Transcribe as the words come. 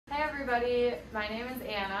everybody, my name is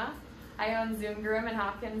Anna. I own ZOOMGROOM in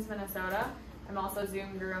Hopkins, Minnesota. I'm also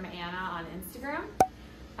ZOOMGROOMANNA on Instagram.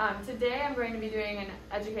 Today I'm going to be doing an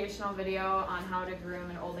educational video on how to groom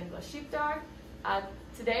an Old English Sheepdog.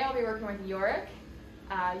 Today I'll be working with Yorek.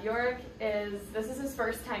 Yorek this is his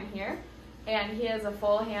first time here, and he has a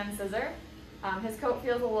full hand scissor. His coat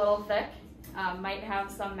feels a little thick, might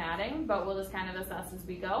have some matting, but we'll just kind of assess as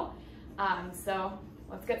we go. So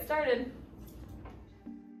let's get started.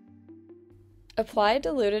 Apply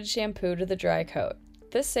diluted shampoo to the dry coat.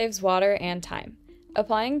 This saves water and time.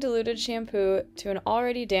 Applying diluted shampoo to an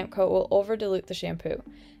already damp coat will over-dilute the shampoo.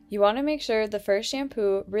 You want to make sure the first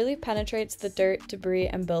shampoo really penetrates the dirt, debris,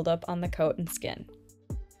 and buildup on the coat and skin.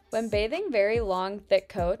 When bathing very long, thick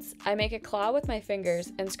coats, I make a claw with my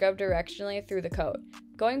fingers and scrub directionally through the coat.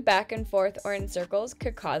 Going back and forth or in circles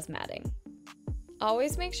could cause matting.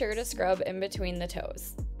 Always make sure to scrub in between the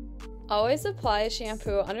toes. Always apply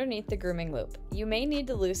shampoo underneath the grooming loop. You may need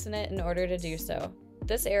to loosen it in order to do so.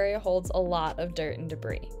 This area holds a lot of dirt and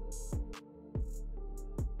debris.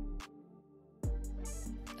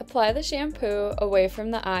 Apply the shampoo away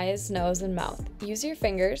from the eyes, nose, and mouth. Use your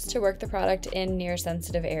fingers to work the product in near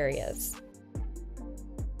sensitive areas.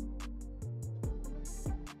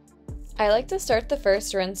 I like to start the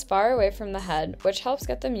first rinse far away from the head, which helps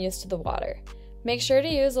get them used to the water. Make sure to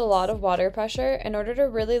use a lot of water pressure in order to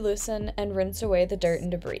really loosen and rinse away the dirt and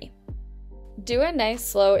debris. Do a nice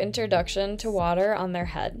slow introduction to water on their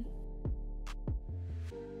head.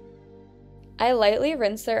 I lightly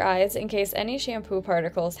rinse their eyes in case any shampoo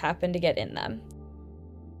particles happen to get in them.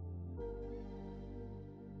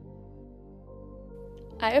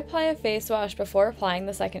 I apply a face wash before applying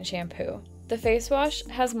the second shampoo. The face wash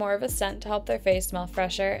has more of a scent to help their face smell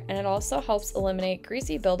fresher, and it also helps eliminate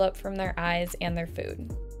greasy buildup from their eyes and their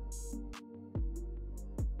food.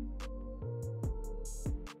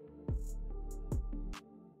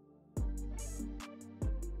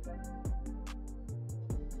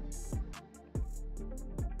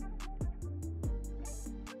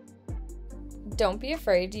 Don't be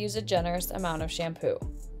afraid to use a generous amount of shampoo.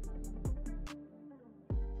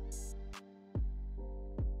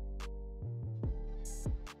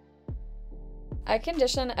 I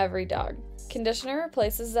condition every dog. Conditioner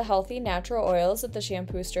replaces the healthy natural oils that the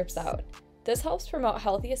shampoo strips out. This helps promote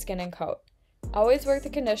healthy skin and coat. Always work the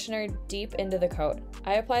conditioner deep into the coat.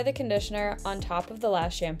 I apply the conditioner on top of the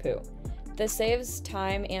last shampoo. This saves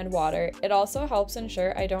time and water. It also helps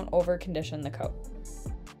ensure I don't over-condition the coat.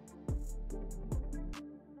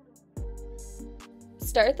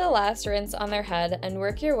 Start the last rinse on their head and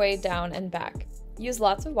work your way down and back. Use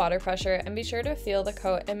lots of water pressure and be sure to feel the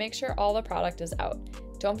coat and make sure all the product is out.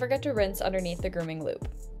 Don't forget to rinse underneath the grooming loop.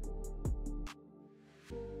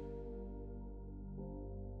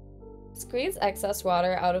 Squeeze excess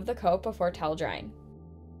water out of the coat before towel drying.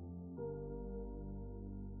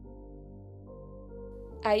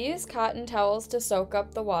 I use cotton towels to soak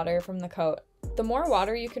up the water from the coat. The more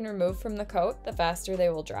water you can remove from the coat, the faster they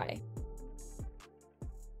will dry.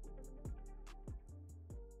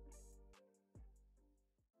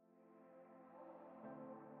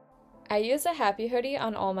 I use a happy hoodie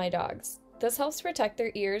on all my dogs. This helps protect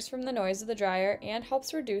their ears from the noise of the dryer and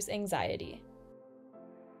helps reduce anxiety.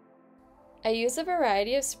 I use a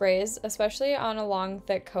variety of sprays, especially on a long,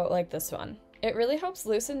 thick coat like this one. It really helps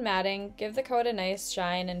loosen matting, give the coat a nice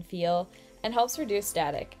shine and feel, and helps reduce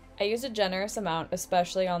static. I use a generous amount,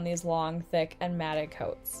 especially on these long, thick, and matted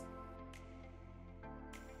coats.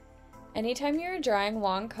 Anytime you're drying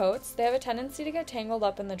long coats, they have a tendency to get tangled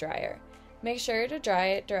up in the dryer. Make sure to dry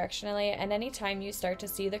it directionally, and anytime you start to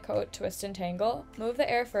see the coat twist and tangle, move the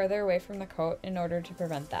air further away from the coat in order to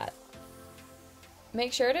prevent that.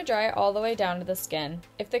 Make sure to dry it all the way down to the skin.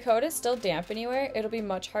 If the coat is still damp anywhere, it'll be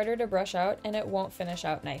much harder to brush out and it won't finish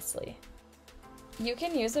out nicely. You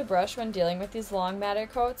can use a brush when dealing with these long matted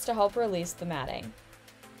coats to help release the matting.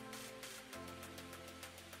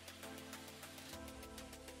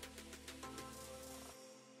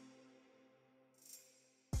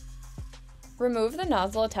 Remove the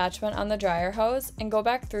nozzle attachment on the dryer hose and go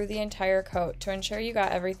back through the entire coat to ensure you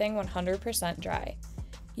got everything 100% dry.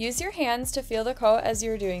 Use your hands to feel the coat as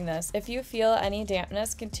you're doing this. If you feel any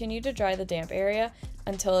dampness, continue to dry the damp area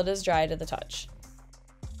until it is dry to the touch.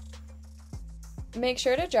 Make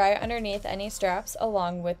sure to dry underneath any straps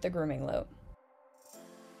along with the grooming loop.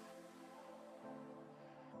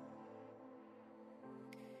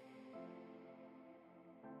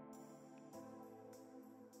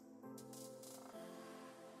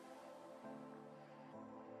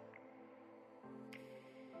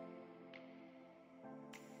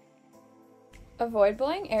 Avoid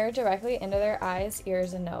blowing air directly into their eyes,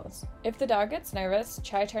 ears, and nose. If the dog gets nervous,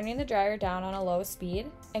 try turning the dryer down on a low speed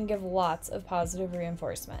and give lots of positive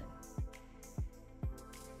reinforcement.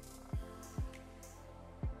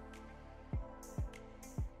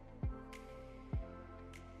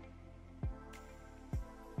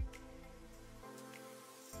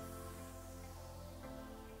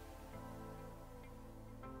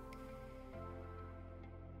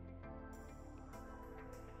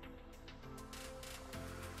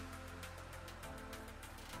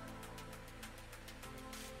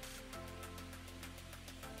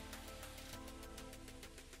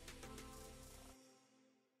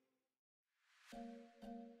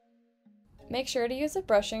 Make sure to use a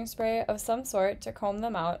brushing spray of some sort to comb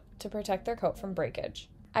them out to protect their coat from breakage.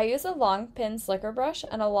 I use a long pin slicker brush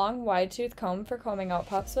and a long wide tooth comb for combing out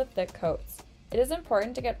pups with thick coats. It is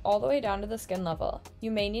important to get all the way down to the skin level.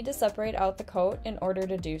 You may need to separate out the coat in order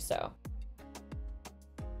to do so.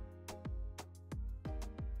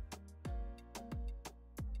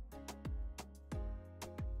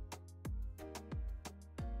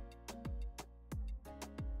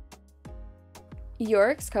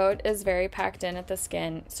 Yorek's coat is very packed in at the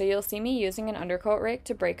skin, so you'll see me using an undercoat rake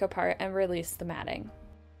to break apart and release the matting.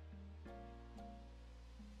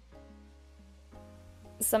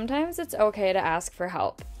 Sometimes it's okay to ask for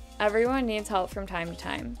help. Everyone needs help from time to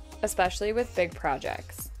time, especially with big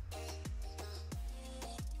projects.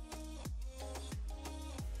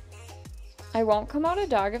 I won't come out a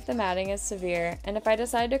dog if the matting is severe, and if I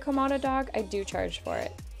decide to come out a dog, I do charge for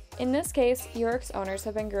it. In this case, Yorek's owners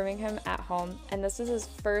have been grooming him at home, and this is his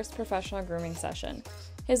first professional grooming session.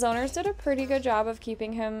 His owners did a pretty good job of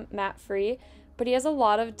keeping him mat-free, but he has a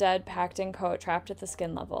lot of dead packed-in coat trapped at the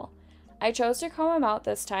skin level. I chose to comb him out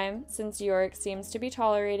this time since Yorek seems to be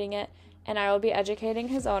tolerating it, and I will be educating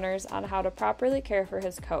his owners on how to properly care for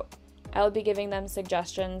his coat. I will be giving them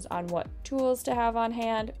suggestions on what tools to have on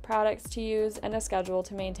hand, products to use, and a schedule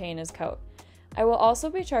to maintain his coat. I will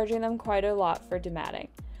also be charging them quite a lot for dematting.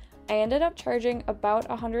 I ended up charging about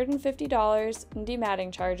 $150 in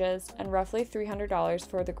dematting charges and roughly $300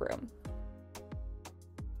 for the groom.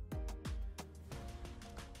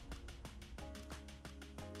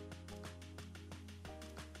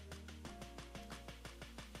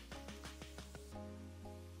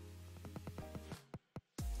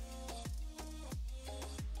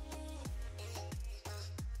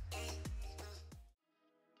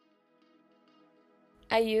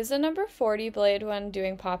 I use a number 40 blade when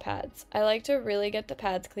doing paw pads. I like to really get the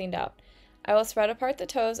pads cleaned out. I will spread apart the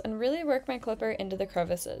toes and really work my clipper into the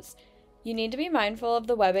crevices. You need to be mindful of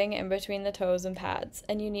the webbing in between the toes and pads,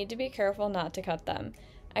 and you need to be careful not to cut them.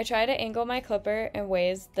 I try to angle my clipper in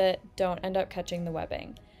ways that don't end up catching the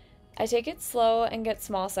webbing. I take it slow and get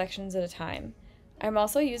small sections at a time. I'm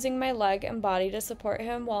also using my leg and body to support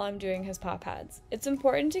him while I'm doing his paw pads. It's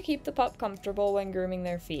important to keep the pup comfortable when grooming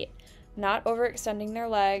their feet, not overextending their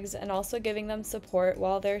legs, and also giving them support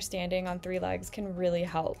while they're standing on 3 legs can really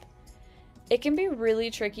help. It can be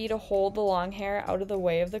really tricky to hold the long hair out of the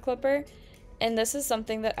way of the clipper, and this is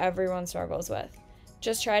something that everyone struggles with.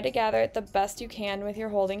 Just try to gather it the best you can with your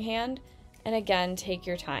holding hand, and again, take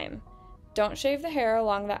your time. Don't shave the hair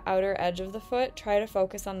along the outer edge of the foot, try to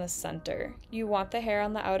focus on the center. You want the hair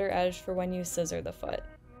on the outer edge for when you scissor the foot.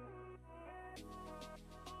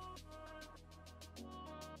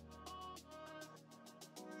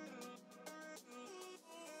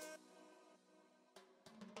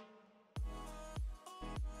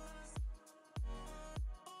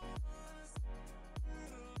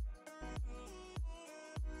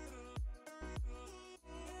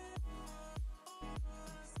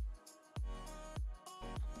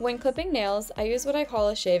 When clipping nails, I use what I call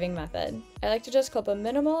a shaving method. I like to just clip a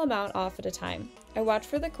minimal amount off at a time. I watch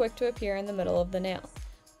for the quick to appear in the middle of the nail.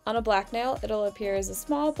 On a black nail, it'll appear as a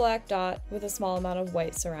small black dot with a small amount of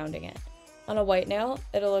white surrounding it. On a white nail,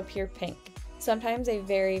 it'll appear pink, sometimes a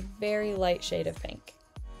very, very light shade of pink.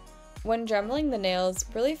 When dremeling the nails,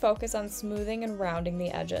 really focus on smoothing and rounding the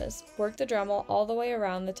edges. Work the Dremel all the way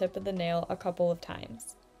around the tip of the nail a couple of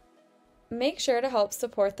times. Make sure to help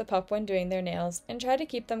support the pup when doing their nails and try to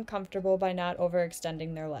keep them comfortable by not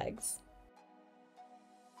overextending their legs.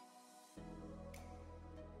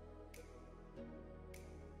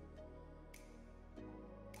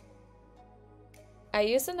 I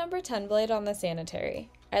use a number 10 blade on the sanitary.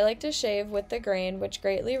 I like to shave with the grain, which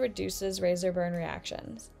greatly reduces razor burn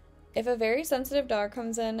reactions. If a very sensitive dog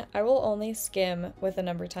comes in, I will only skim with a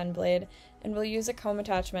number 10 blade and will use a comb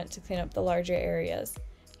attachment to clean up the larger areas.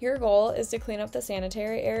 Your goal is to clean up the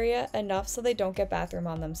sanitary area enough so they don't get bathroom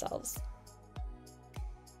on themselves.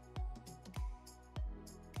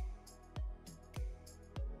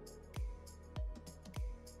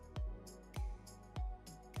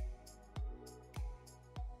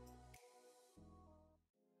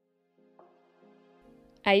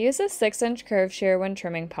 I use a 6-inch curved shear when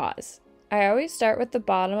trimming paws. I always start with the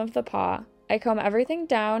bottom of the paw. I comb everything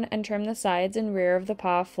down and trim the sides and rear of the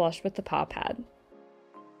paw flush with the paw pad.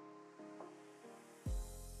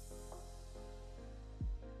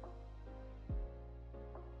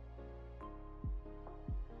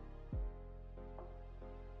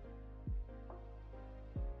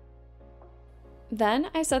 Then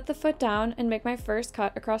I set the foot down and make my first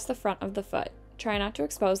cut across the front of the foot. Try not to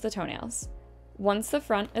expose the toenails. Once the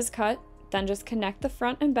front is cut, then just connect the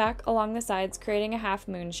front and back along the sides, creating a half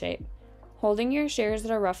moon shape. Holding your shears at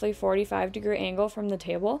a roughly 45-degree angle from the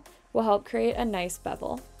table will help create a nice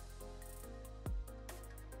bevel.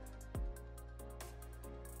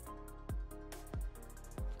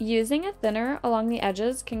 Using a thinner along the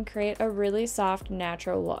edges can create a really soft,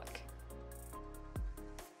 natural look.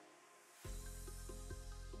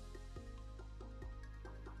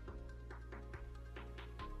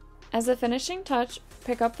 As a finishing touch,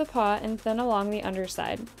 pick up the paw and thin along the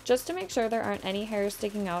underside, just to make sure there aren't any hairs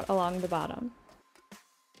sticking out along the bottom.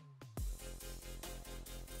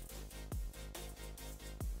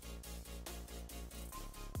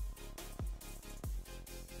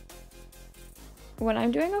 When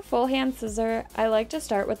I'm doing a full hand scissor, I like to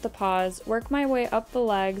start with the paws, work my way up the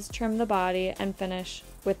legs, trim the body, and finish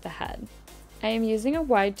with the head. I am using a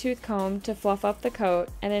wide tooth comb to fluff up the coat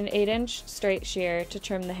and an 8-inch straight shear to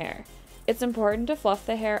trim the hair. It's important to fluff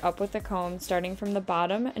the hair up with the comb starting from the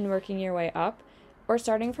bottom and working your way up, or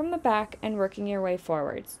starting from the back and working your way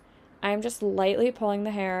forwards. I am just lightly pulling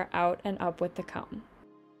the hair out and up with the comb.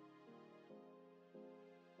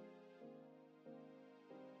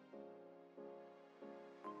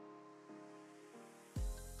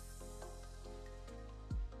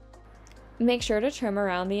 Make sure to trim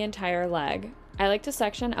around the entire leg. I like to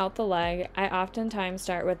section out the leg. I oftentimes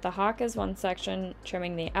start with the hock as one section,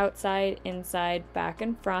 trimming the outside, inside, back,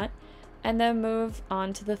 and front, and then move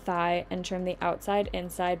on to the thigh and trim the outside,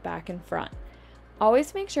 inside, back, and front.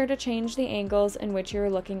 Always make sure to change the angles in which you're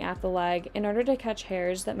looking at the leg in order to catch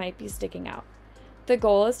hairs that might be sticking out. The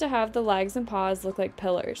goal is to have the legs and paws look like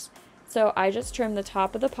pillars, so I just trim the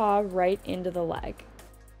top of the paw right into the leg.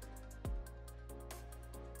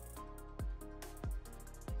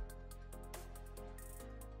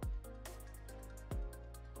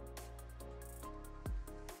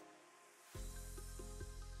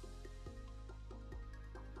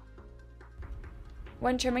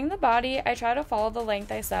 When trimming the body, I try to follow the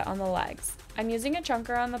length I set on the legs. I'm using a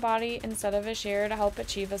chunker on the body instead of a shear to help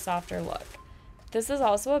achieve a softer look. This is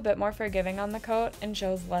also a bit more forgiving on the coat and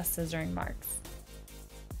shows less scissoring marks.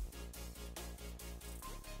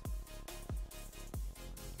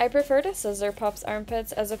 I prefer to scissor pups'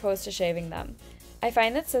 armpits as opposed to shaving them. I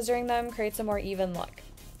find that scissoring them creates a more even look.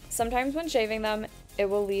 Sometimes when shaving them, it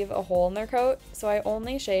will leave a hole in their coat, so I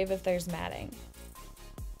only shave if there's matting.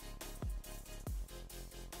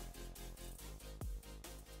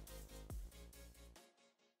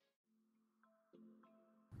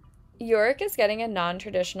 Yorek is getting a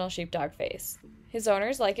non-traditional sheepdog face. His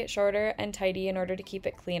owners like it shorter and tidy in order to keep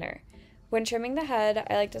it cleaner. When trimming the head,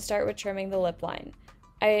 I like to start with trimming the lip line.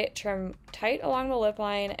 I trim tight along the lip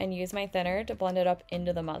line and use my thinner to blend it up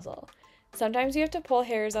into the muzzle. Sometimes you have to pull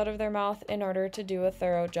hairs out of their mouth in order to do a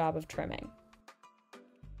thorough job of trimming.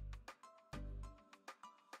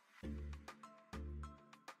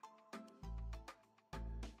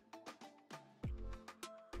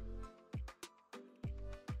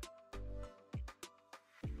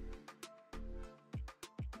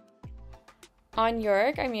 On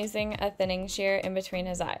Yorek, I'm using a thinning shear in between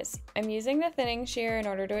his eyes. I'm using the thinning shear in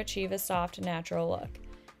order to achieve a soft, natural look.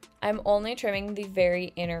 I'm only trimming the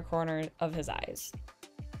very inner corner of his eyes.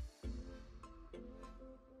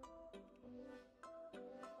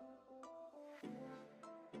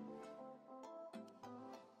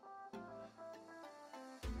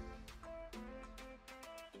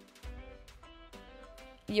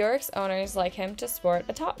 Yorek's owners like him to sport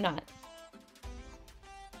a top knot.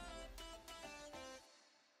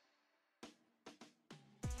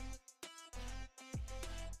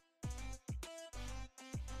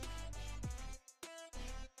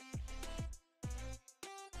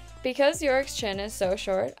 Because Yorek's chin is so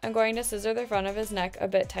short, I'm going to scissor the front of his neck a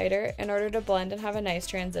bit tighter in order to blend and have a nice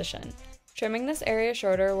transition. Trimming this area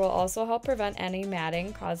shorter will also help prevent any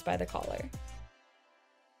matting caused by the collar.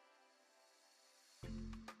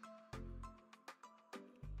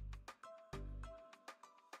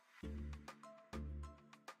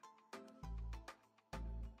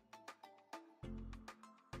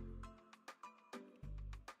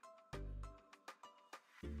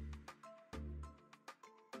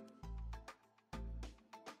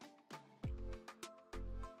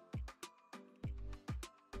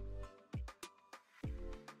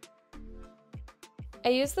 I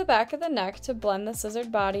use the back of the neck to blend the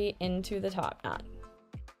scissored body into the top knot.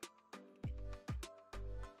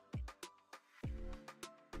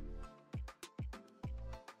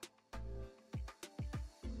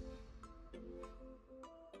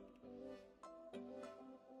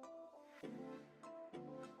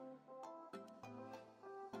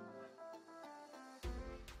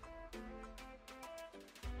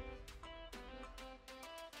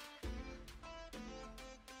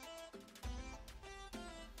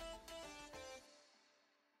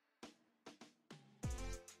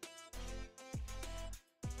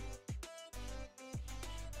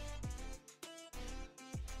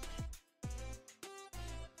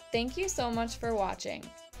 Thank you so much for watching.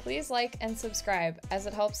 Please like and subscribe as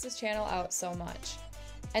it helps this channel out so much.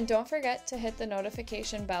 And don't forget to hit the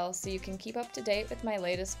notification bell so you can keep up to date with my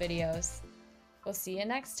latest videos. We'll see you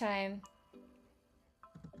next time.